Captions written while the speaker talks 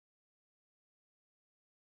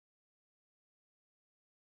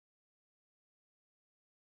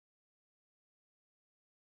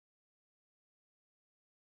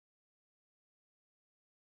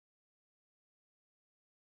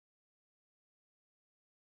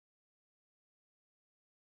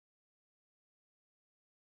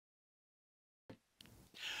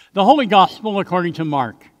The Holy Gospel according to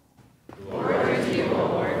Mark. Glory to you, O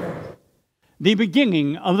Lord. The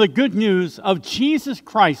beginning of the good news of Jesus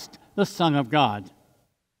Christ, the Son of God.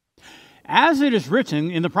 As it is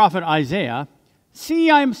written in the prophet Isaiah, "See,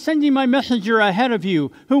 I am sending my messenger ahead of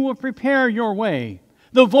you, who will prepare your way.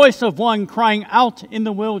 The voice of one crying out in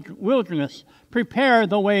the wilderness, prepare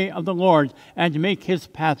the way of the Lord, and make his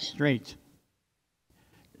path straight."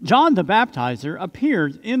 John the Baptizer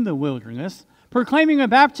appeared in the wilderness, proclaiming a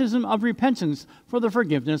baptism of repentance for the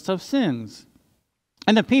forgiveness of sins.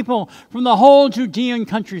 And the people from the whole Judean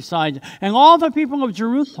countryside and all the people of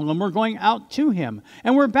Jerusalem were going out to him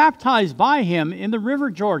and were baptized by him in the river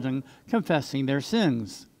Jordan, confessing their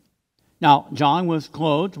sins. Now, John was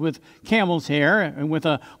clothed with camel's hair and with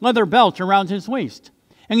a leather belt around his waist,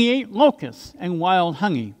 and he ate locusts and wild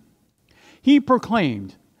honey. He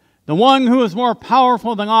proclaimed, "The one who is more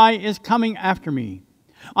powerful than I is coming after me.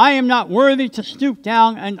 I am not worthy to stoop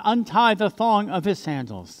down and untie the thong of his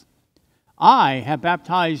sandals. I have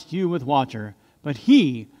baptized you with water, but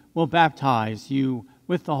he will baptize you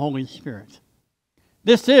with the Holy Spirit."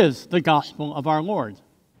 This is the gospel of our Lord.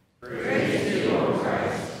 Praise to you, O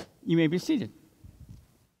Christ. You may be seated.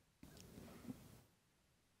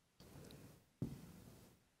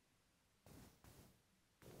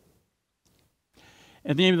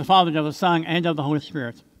 In the name of the Father, and of the Son, and of the Holy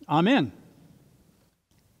Spirit. Amen.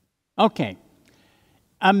 Okay.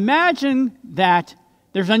 Imagine that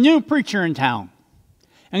there's a new preacher in town,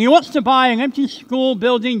 and he wants to buy an empty school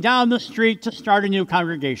building down the street to start a new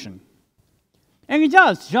congregation. And he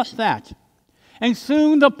does just that. And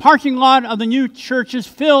soon the parking lot of the new church is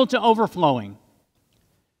filled to overflowing.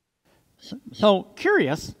 So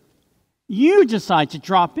curious, you decide to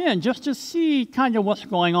drop in just to see kind of what's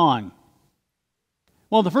going on.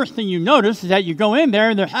 Well, the first thing you notice is that you go in there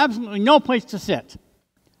and there's absolutely no place to sit.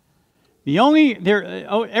 The only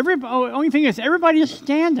thing is everybody is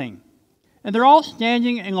standing, and they're all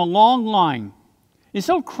standing in a long line. It's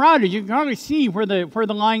so crowded you can hardly see where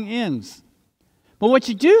the line ends. But what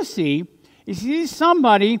you do see is you see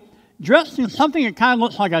somebody dressed in something that kind of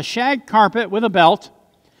looks like a shag carpet with a belt,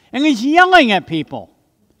 and he's yelling at people.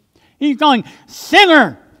 He's going,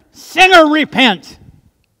 "Sinner, sinner, repent!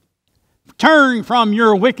 Turn from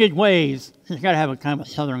your wicked ways." He's got to have a kind of a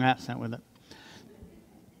southern accent with it.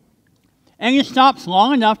 And he stops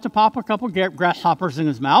long enough to pop a couple grasshoppers in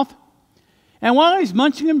his mouth. And while he's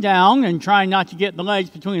munching them down and trying not to get the legs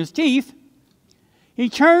between his teeth, he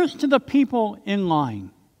turns to the people in line.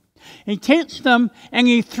 He takes them and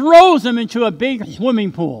he throws them into a big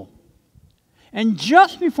swimming pool. And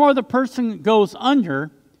just before the person goes under,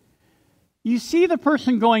 you see the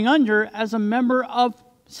person going under as a member of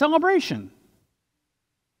celebration.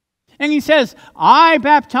 And he says, "I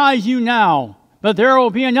baptize you now, but there will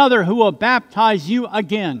be another who will baptize you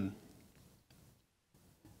again."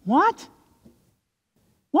 What?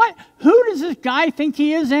 What? Who does this guy think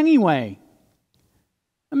he is anyway?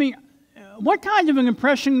 I mean, what kind of an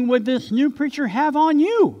impression would this new preacher have on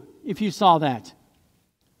you if you saw that?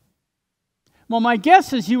 Well, my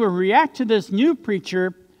guess is you would react to this new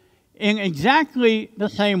preacher in exactly the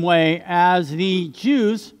same way as the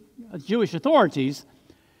Jewish authorities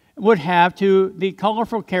would have to the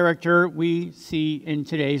colorful character we see in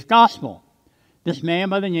today's gospel. This man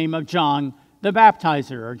by the name of John the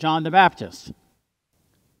Baptizer, or John the Baptist.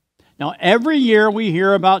 Now, every year we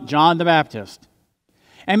hear about John the Baptist.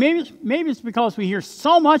 And maybe it's because we hear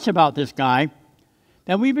so much about this guy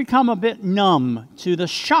that we become a bit numb to the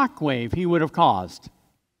shockwave he would have caused.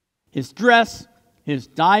 His dress, his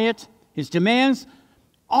diet, his demands,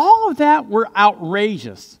 all of that were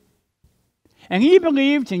outrageous. And he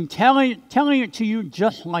believed in telling it to you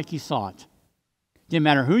just like he saw it. Didn't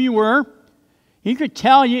matter who you were. He would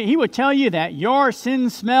tell you that your sin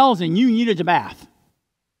smells and you needed a bath.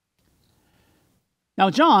 Now,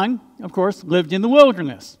 John, of course, lived in the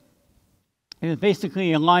wilderness. It was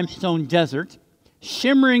basically a limestone desert,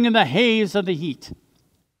 shimmering in the haze of the heat,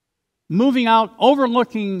 moving out,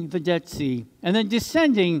 overlooking the Dead Sea, and then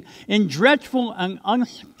descending in dreadful and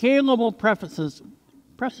unscalable precipices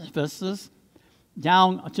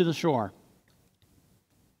down to the shore.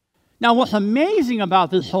 Now, what's amazing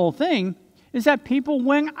about this whole thing is that people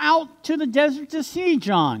went out to the desert to see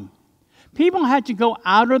John. People had to go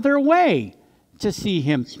out of their way to see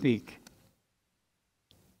him speak.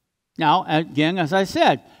 Now, again, as I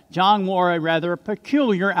said, John wore a rather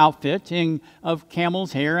peculiar outfit of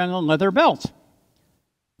camel's hair and a leather belt.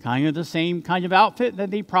 Kind of the same kind of outfit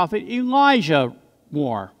that the prophet Elijah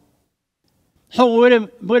wore. So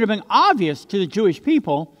it would have been obvious to the Jewish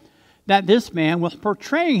people that this man was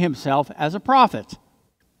portraying himself as a prophet.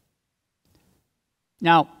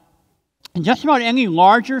 Now, in just about any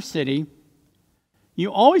larger city,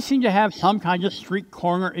 you always seem to have some kind of street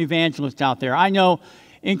corner evangelist out there. I know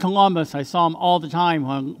in Columbus, I saw them all the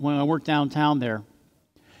time when I worked downtown there.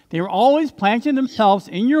 They were always planting themselves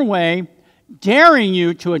in your way, daring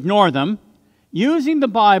you to ignore them, using the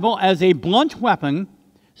Bible as a blunt weapon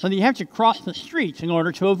so that you have to cross the streets in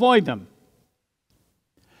order to avoid them.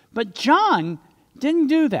 But John didn't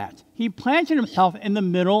do that. He planted himself in the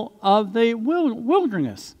middle of the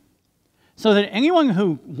wilderness so that anyone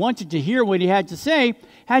who wanted to hear what he had to say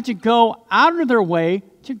had to go out of their way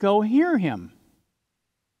to go hear him.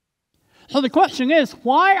 So the question is,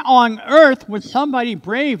 why on earth would somebody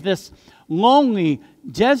brave this lonely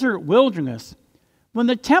desert wilderness when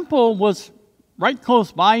the temple was right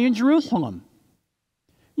close by in Jerusalem?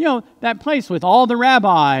 You know, that place with all the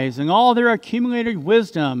rabbis and all their accumulated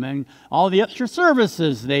wisdom and all the extra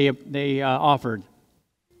services they offered.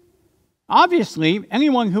 Obviously,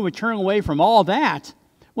 anyone who would turn away from all that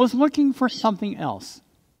was looking for something else.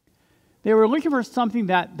 They were looking for something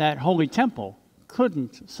that holy temple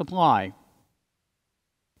couldn't supply.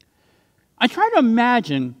 I try to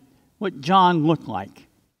imagine what John looked like.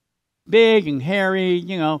 Big and hairy,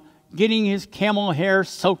 you know, getting his camel hair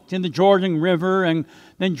soaked in the Jordan River and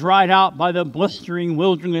then dried out by the blistering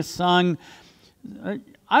wilderness sun.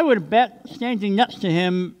 I would bet standing next to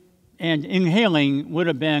him and inhaling would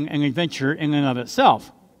have been an adventure in and of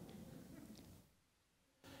itself.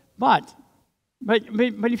 But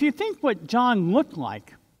if you think what John looked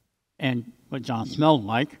like and what John smelled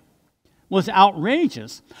like was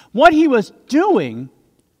outrageous, what he was doing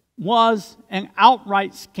was an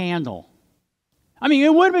outright scandal. I mean,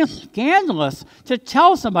 it would have been scandalous to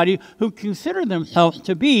tell somebody who considered themselves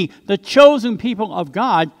to be the chosen people of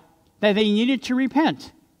God that they needed to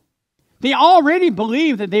repent. They already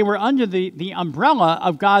believed that they were under the umbrella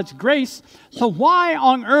of God's grace, so why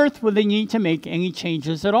on earth would they need to make any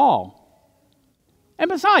changes at all? And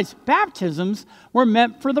besides, baptisms were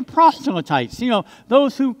meant for the proselytes, you know,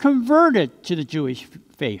 those who converted to the Jewish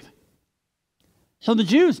faith. So the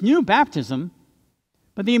Jews knew baptism,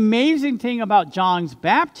 but the amazing thing about John's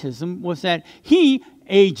baptism was that he,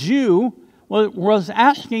 a Jew, was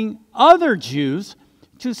asking other Jews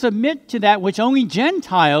to submit to that which only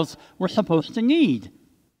Gentiles were supposed to need.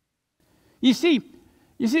 You see,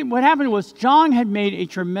 what happened was John had made a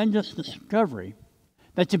tremendous discovery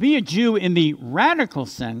that to be a Jew in the radical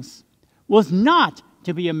sense was not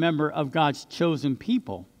to be a member of God's chosen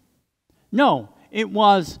people. No, it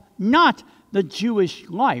was not the Jewish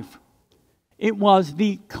life. It was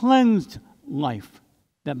the cleansed life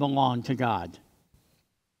that belonged to God.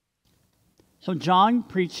 So John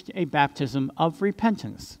preached a baptism of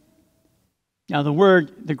repentance. Now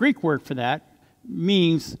the Greek word for that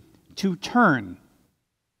means to turn.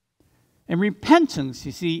 And repentance,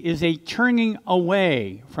 you see, is a turning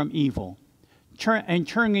away from evil and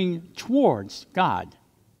turning towards God.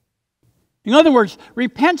 In other words,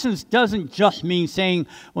 repentance doesn't just mean saying,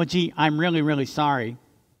 well, gee, I'm really, really sorry,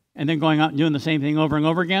 and then going out and doing the same thing over and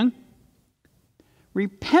over again.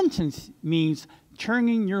 Repentance means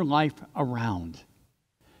turning your life around.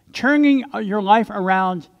 Turning your life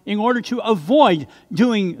around in order to avoid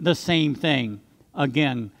doing the same thing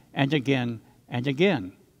again and again and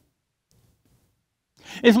again.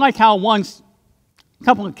 It's like how once a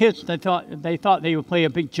couple of kids, they thought they would play a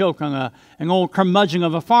big joke on an old curmudgeon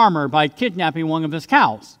of a farmer by kidnapping one of his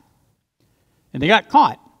cows. And they got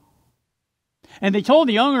caught. And they told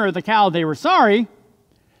the owner of the cow they were sorry,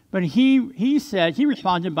 but he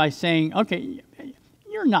responded by saying, okay,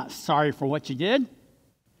 you're not sorry for what you did.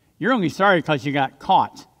 You're only sorry because you got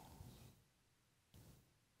caught.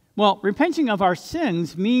 Well, repenting of our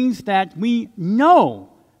sins means that we know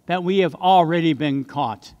that we have already been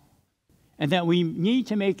caught and that we need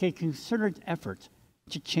to make a concerted effort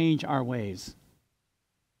to change our ways.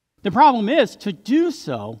 The problem is, to do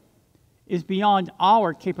so is beyond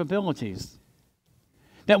our capabilities.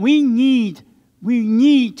 That we need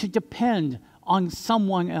to depend on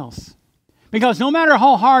someone else. Because no matter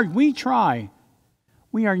how hard we try,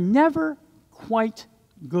 we are never quite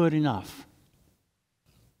good enough.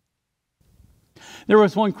 There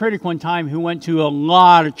was one critic one time who went to a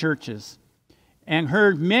lot of churches and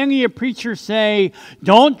heard many a preacher say,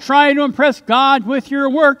 don't try to impress God with your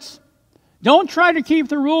works. Don't try to keep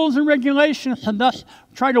the rules and regulations and thus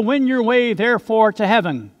try to win your way, therefore, to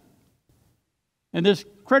heaven. And this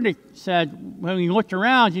critic said, when he looked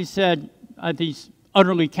around, he said, at these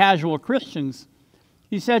utterly casual Christians,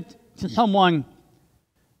 he said to someone,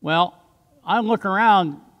 well, I look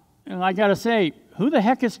around and I got to say, who the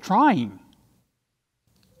heck is trying?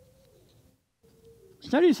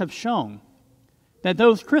 Studies have shown that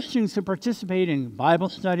those Christians who participate in Bible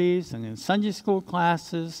studies and in Sunday school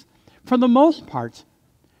classes, for the most part,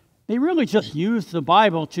 they really just use the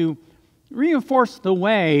Bible to reinforce the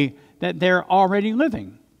way that they're already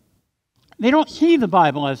living. They don't see the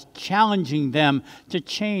Bible as challenging them to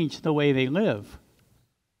change the way they live.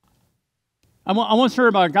 I once heard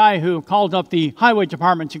about a guy who called up the highway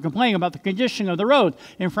department to complain about the condition of the road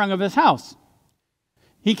in front of his house.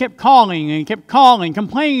 He kept calling and kept calling,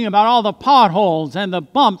 complaining about all the potholes and the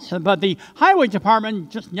bumps, but the highway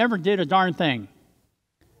department just never did a darn thing.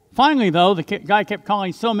 Finally, though, the guy kept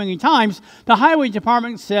calling so many times, the highway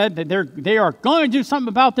department said that they are going to do something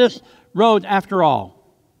about this road after all.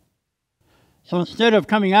 So instead of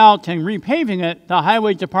coming out and repaving it, the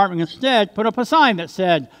highway department instead put up a sign that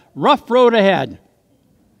said, "Rough road ahead."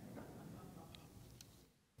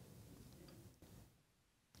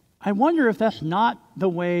 I wonder if that's not the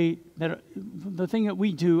thing that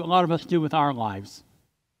we do, a lot of us do with our lives.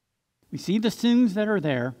 We see the sins that are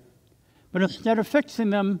there, but instead of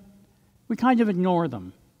fixing them, we kind of ignore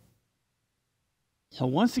them. So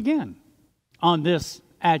once again, on this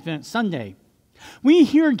Advent Sunday, we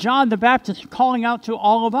hear John the Baptist calling out to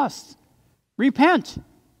all of us, "Repent,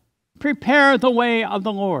 prepare the way of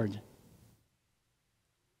the Lord."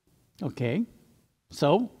 Okay,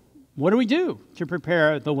 so what do we do to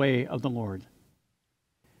prepare the way of the Lord?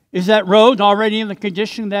 Is that road already in the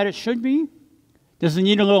condition that it should be? Does it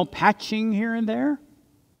need a little patching here and there?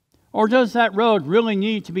 Or does that road really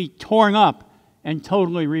need to be torn up and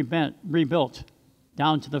totally rebuilt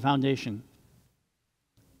down to the foundation?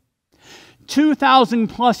 2,000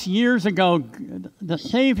 plus years ago, the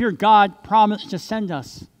Savior God promised to send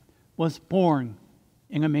us was born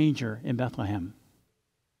in a manger in Bethlehem.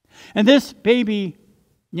 And this baby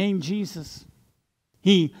named Jesus,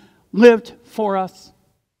 he lived for us.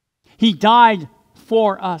 He died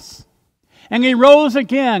for us. And he rose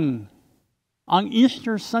again on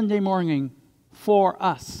Easter Sunday morning for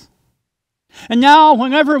us. And now,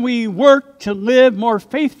 whenever we work to live more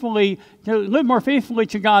faithfully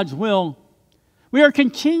to God's will, we are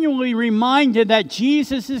continually reminded that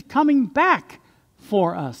Jesus is coming back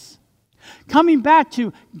for us, coming back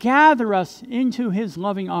to gather us into his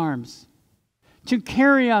loving arms, to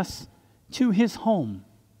carry us to his home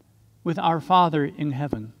with our Father in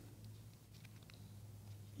heaven.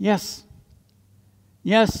 Yes,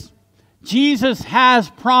 Jesus has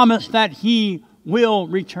promised that he will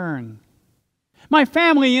return. My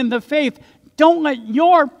family in the faith, don't let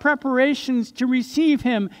your preparations to receive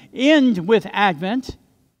him end with Advent.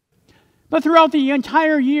 But throughout the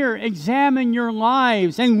entire year, examine your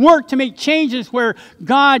lives and work to make changes where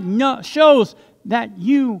God shows that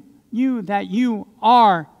you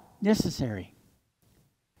are necessary.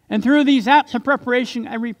 And through these acts of preparation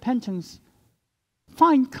and repentance,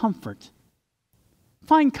 find comfort.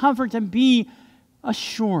 Find comfort and be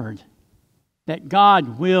assured that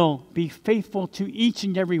God will be faithful to each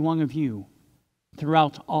and every one of you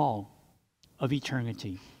throughout all of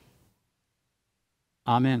eternity.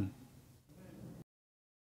 Amen.